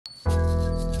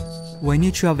When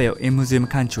you travel in Muslim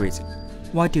countries,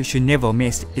 what you should never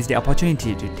miss is the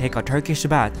opportunity to take a Turkish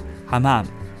bath, hammam.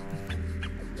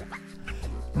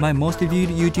 My most viewed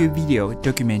YouTube video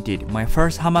documented my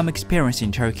first hammam experience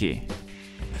in Turkey,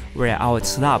 where I would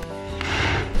slap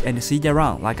and slid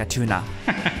around like a tuna.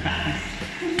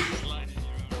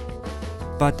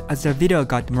 But as the video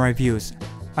got more views,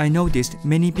 I noticed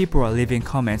many people are leaving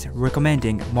comments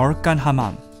recommending Moroccan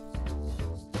Hammam.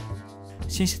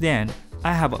 Since then,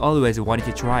 I have always wanted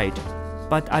to try it,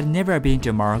 but I'd never been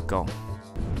to Morocco.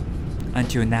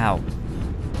 Until now.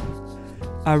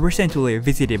 I recently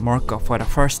visited Morocco for the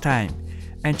first time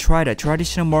and tried a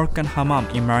traditional Moroccan hammam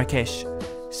in Marrakesh,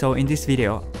 so in this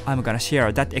video, I'm gonna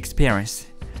share that experience.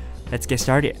 Let's get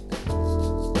started.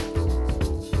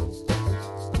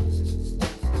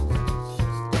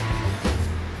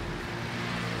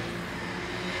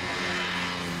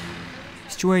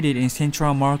 Situated in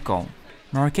central Morocco,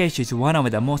 Marrakesh is one of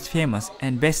the most famous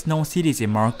and best-known cities in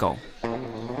Morocco.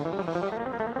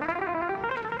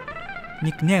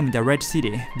 Nicknamed the Red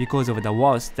City because of the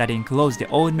walls that enclose the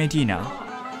old Medina,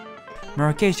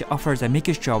 Marrakesh offers a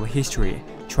mixture of history,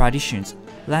 traditions,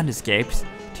 landscapes,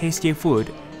 tasty food,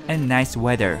 and nice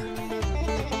weather.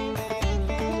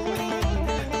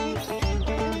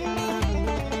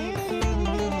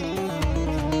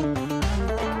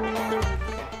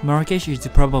 Marrakesh is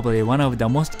probably one of the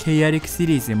most chaotic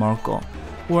cities in Morocco,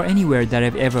 or anywhere that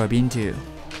I've ever been to.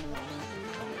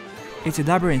 Its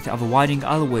labyrinth of winding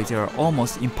alleyways are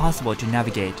almost impossible to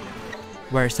navigate,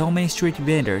 where so many street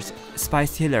vendors, spice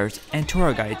sellers, and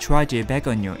tour guides try to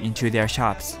beckon you into their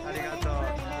shops.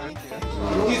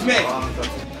 Excuse me,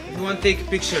 you want to take a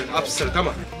picture? Officer, come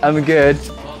on. I'm good.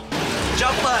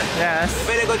 Job done. Yes.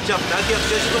 Very good job. Now you have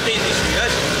to go to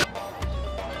English.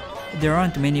 There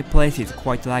aren't many places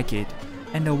quite like it,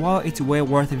 and while it's way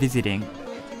worth visiting,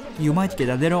 you might get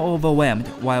a little overwhelmed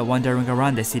while wandering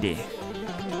around the city.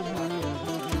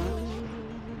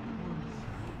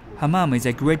 Hammam is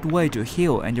a great way to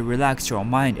heal and relax your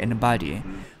mind and body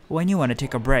when you want to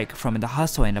take a break from the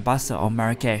hustle and bustle of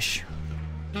Marrakesh.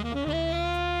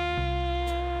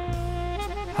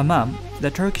 Hammam, the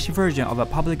Turkish version of a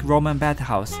public Roman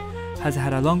bathhouse, has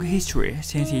had a long history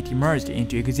since it emerged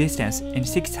into existence in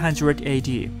 600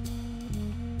 AD.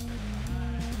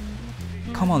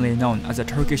 Commonly known as a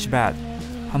Turkish bath,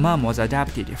 hammam was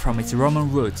adapted from its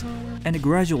Roman roots and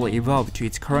gradually evolved to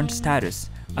its current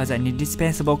status as an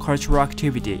indispensable cultural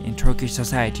activity in Turkish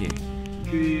society.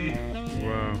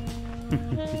 Wow.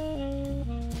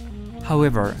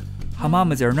 However,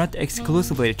 hammams are not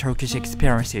exclusively Turkish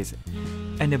experiences,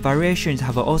 and the variations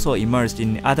have also emerged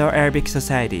in other Arabic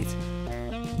societies,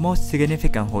 most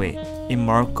significantly in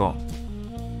Morocco.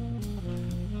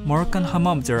 Moroccan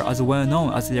hammams are as well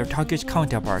known as their Turkish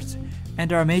counterparts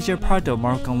and are a major part of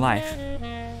Moroccan life.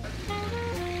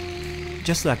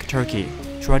 Just like Turkey,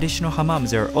 traditional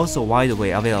hammams are also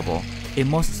widely available in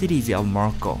most cities of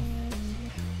Morocco.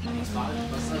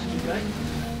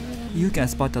 You can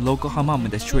spot a local hammam in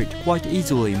the street quite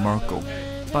easily in Morocco,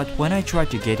 but when I try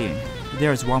to get in,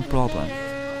 there's one problem.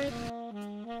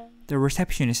 The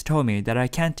receptionist told me that I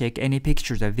can't take any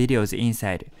pictures or videos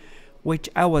inside, which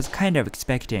I was kind of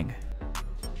expecting.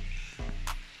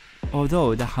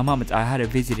 Although the hammams I had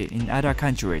visited in other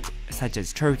countries, such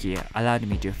as Turkey, allowed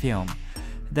me to film,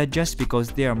 that's just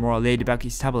because they are more laid-back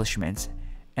establishments,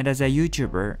 and as a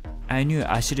YouTuber, I knew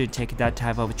I shouldn't take that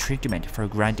type of treatment for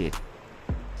granted.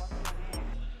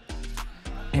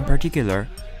 In particular,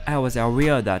 I was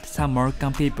aware that some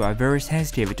Moroccan people are very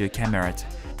sensitive to cameras,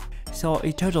 so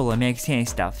it totally makes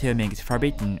sense that filming is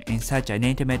forbidden in such an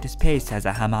intimate space as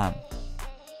a hammam.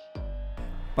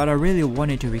 But I really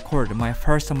wanted to record my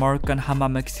first Moroccan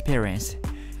hammam experience,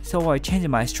 so I changed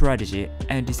my strategy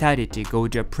and decided to go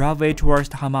to a private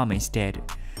tourist hammam instead,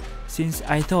 since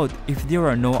I thought if there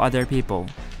were no other people,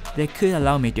 they could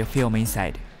allow me to film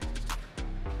inside.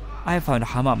 I found a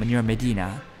hammam near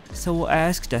Medina, so I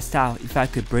asked the staff if I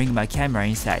could bring my camera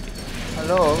inside.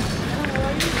 Hello.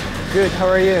 Good, how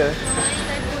are you?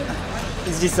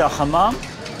 Is this a hammam?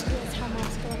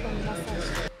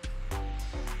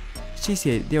 She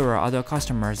said there were other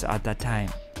customers at that time,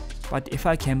 but if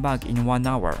I came back in 1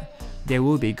 hour, they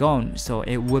would be gone, so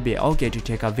it would be okay to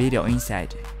take a video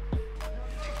inside.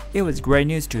 It was great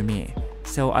news to me,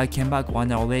 so I came back 1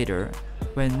 hour later,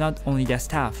 when not only the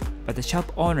staff, but the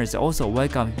shop owners also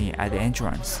welcomed me at the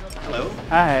entrance. Hello.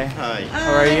 Hi. Hi.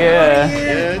 How are you?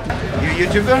 Good. You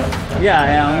YouTuber? Yeah, I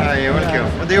am. You're welcome.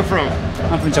 Where are you from?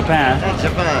 I'm from Japan.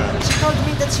 Japan. She told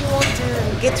me that she wants to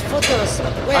get photos.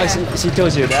 Where? Oh, she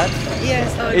told you that?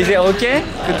 Yes. Is it okay?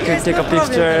 Could Yes, take no a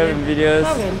picture, problem. videos?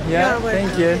 Problem. Yeah, You're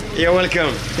thank welcome. you. You're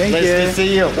welcome. Thank nice you. to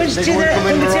see you. Welcome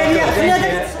in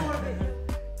Morocco.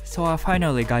 So I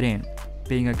finally got in,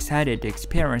 being excited to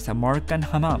experience a Moroccan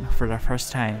Hammam for the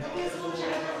first time.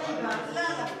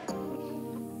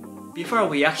 Before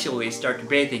we actually start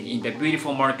bathing in the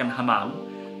beautiful Moroccan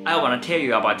Hammam, I want to tell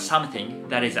you about something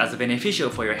that is as beneficial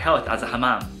for your health as a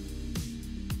Hammam.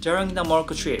 During the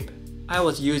Morocco trip, I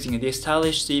was using this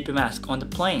stylish sleep mask on the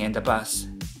plane and the bus.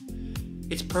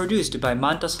 It's produced by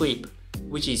Manta Sleep,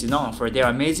 which is known for their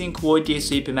amazing quality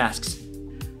sleep masks.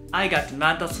 I got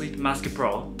Manta Sleep Mask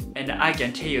Pro, and I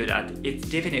can tell you that it's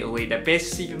definitely the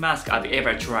best sleep mask I've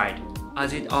ever tried,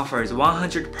 as it offers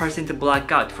 100%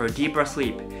 blackout for deeper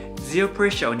sleep, zero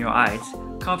pressure on your eyes,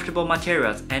 comfortable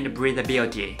materials, and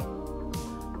breathability.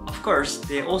 Of course,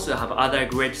 they also have other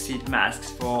great sleep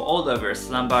masks for all of your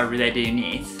slumber-related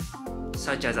needs,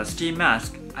 such as a steam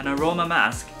mask, an aroma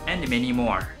mask, and many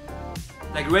more.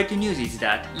 The great news is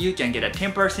that you can get a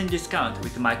 10% discount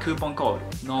with my coupon code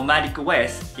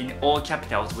nomadicwes in all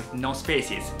capitals with no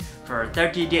spaces for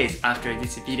 30 days after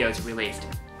this video is released.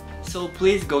 So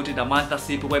please go to the Manta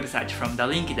Sleep website from the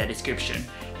link in the description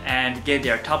and get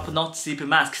their top-notch sleep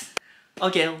masks.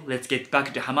 Okay, let's get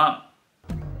back to Hammam.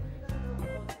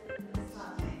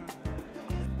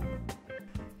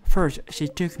 First, she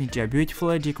took me to a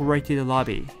beautifully decorated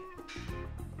lobby.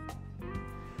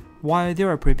 While they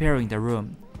were preparing the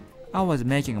room, I was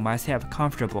making myself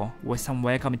comfortable with some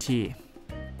welcome tea.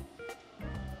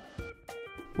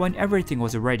 When everything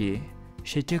was ready,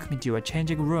 she took me to a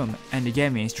changing room and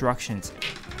gave me instructions.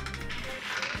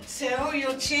 So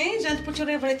you change and put your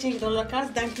everything on the cars,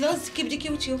 then clothes, keep the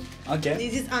key with you. Okay.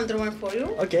 This is underwear for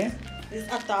you. Okay. This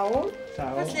is a towel.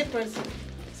 Towel. And slippers.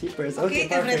 Slippers. Okay,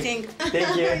 perfect. everything.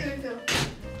 Thank you.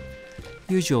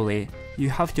 Usually,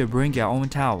 you have to bring your own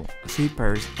towel,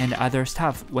 slippers, and other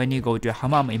stuff when you go to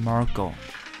Hammam in Morocco.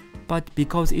 But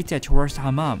because it's a tourist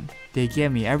Hammam, they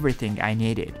gave me everything I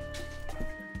needed.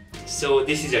 So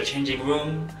this is a changing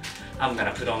room. I'm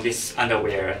gonna put on this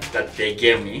underwear that they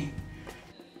gave me.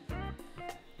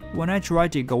 When I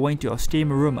tried to go into a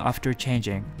steam room after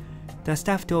changing, the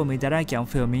staff told me that I can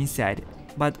film inside,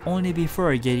 but only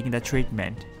before getting the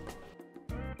treatment.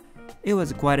 It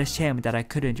was quite a shame that I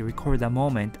couldn't record the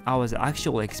moment I was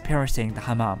actually experiencing the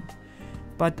Hammam,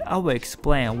 but I will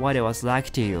explain what it was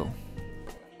like to you.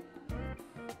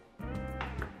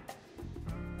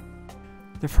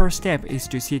 The first step is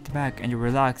to sit back and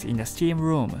relax in the steam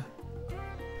room.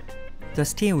 The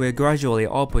steam will gradually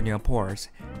open your pores,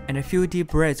 and a few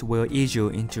deep breaths will ease you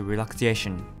into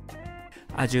relaxation,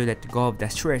 as you let go of the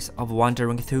stress of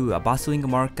wandering through a bustling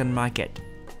Moroccan market.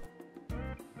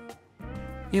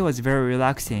 It was very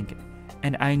relaxing,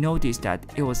 and I noticed that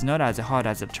it was not as hot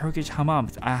as the Turkish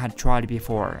hammams I had tried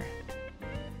before.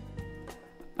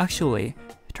 Actually,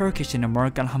 Turkish and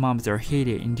Moroccan hammams are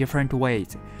heated in different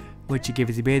ways, which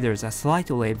gives bathers a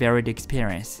slightly varied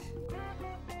experience.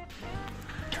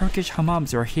 Turkish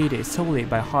hammams are heated solely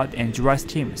by hot and dry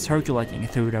steam circulating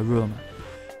through the room,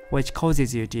 which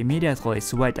causes you to immediately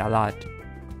sweat a lot.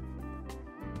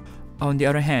 On the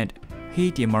other hand,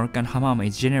 heat in Moroccan hammam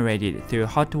is generated through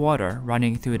hot water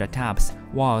running through the taps,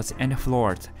 walls, and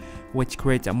floors, which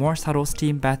creates a more subtle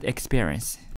steam bath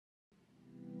experience.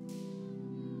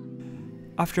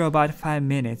 After about 5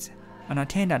 minutes, an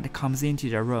attendant comes into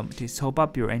the room to soap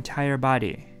up your entire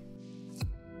body.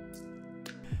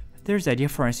 There's a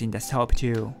difference in the soap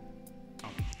too.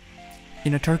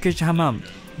 In a Turkish hammam,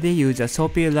 they use a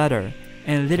soapy lather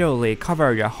and literally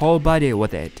cover your whole body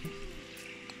with it.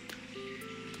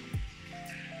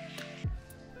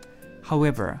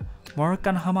 However,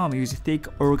 Moroccan hammam use thick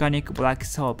organic black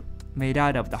soap made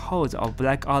out of the hulls of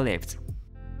black olives.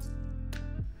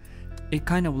 It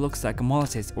kind of looks like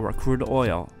molasses or crude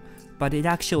oil, but it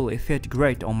actually felt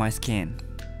great on my skin.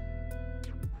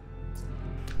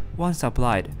 Once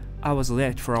applied, I was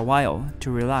left for a while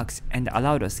to relax and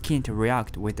allow the skin to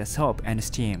react with the soap and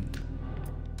steam.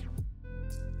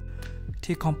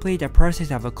 To complete the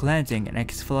process of cleansing and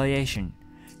exfoliation,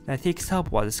 the thick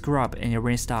soap was scrubbed and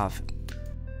rinsed off.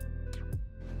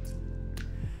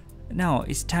 Now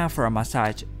it's time for a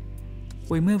massage.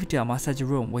 We moved to a massage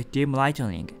room with dim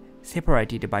lighting,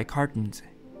 separated by curtains.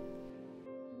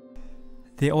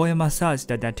 The oil massage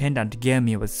that the attendant gave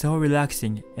me was so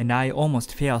relaxing and I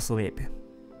almost fell asleep.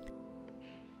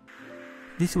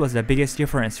 This was the biggest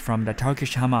difference from the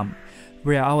Turkish hammam,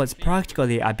 where I was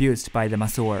practically abused by the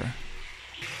masseur.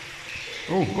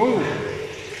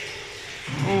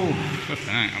 Oh,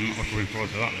 I'm not looking forward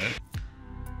to that bit.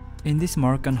 In this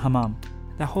Moroccan Hammam,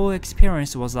 the whole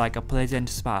experience was like a pleasant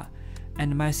spa,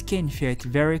 and my skin felt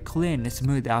very clean and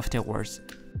smooth afterwards.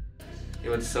 It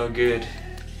was so good.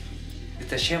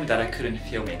 It's a shame that I couldn't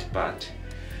film it, but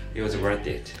it was worth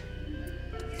it.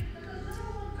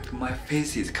 Like my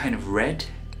face is kind of red.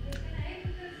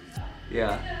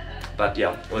 Yeah, but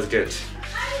yeah, it was good.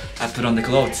 I put on the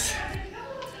clothes.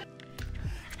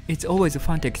 It's always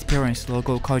fun to experience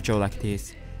local culture like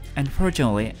this.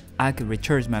 Unfortunately, I could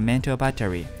recharge my mental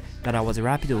battery that I was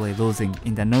rapidly losing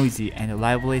in the noisy and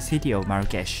lively city of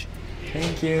Marrakesh.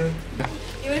 Thank you.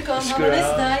 You're welcome. Have a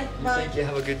nice day. Bye. Thank you.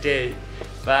 Have a good day.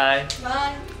 Bye.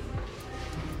 Bye.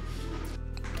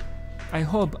 I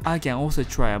hope I can also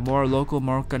try a more local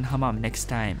Moroccan hammam next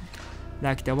time,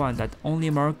 like the one that only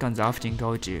Moroccans often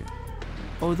go to.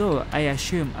 Although I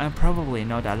assume I'm probably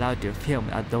not allowed to film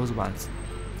at those ones.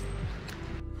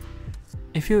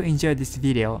 If you enjoyed this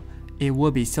video, it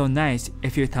would be so nice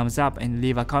if you thumbs up and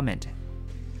leave a comment.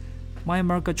 My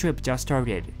Morocco trip just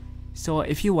started, so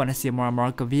if you want to see more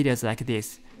Morocco videos like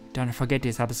this, don't forget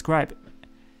to subscribe.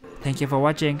 Thank you for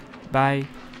watching. Bye.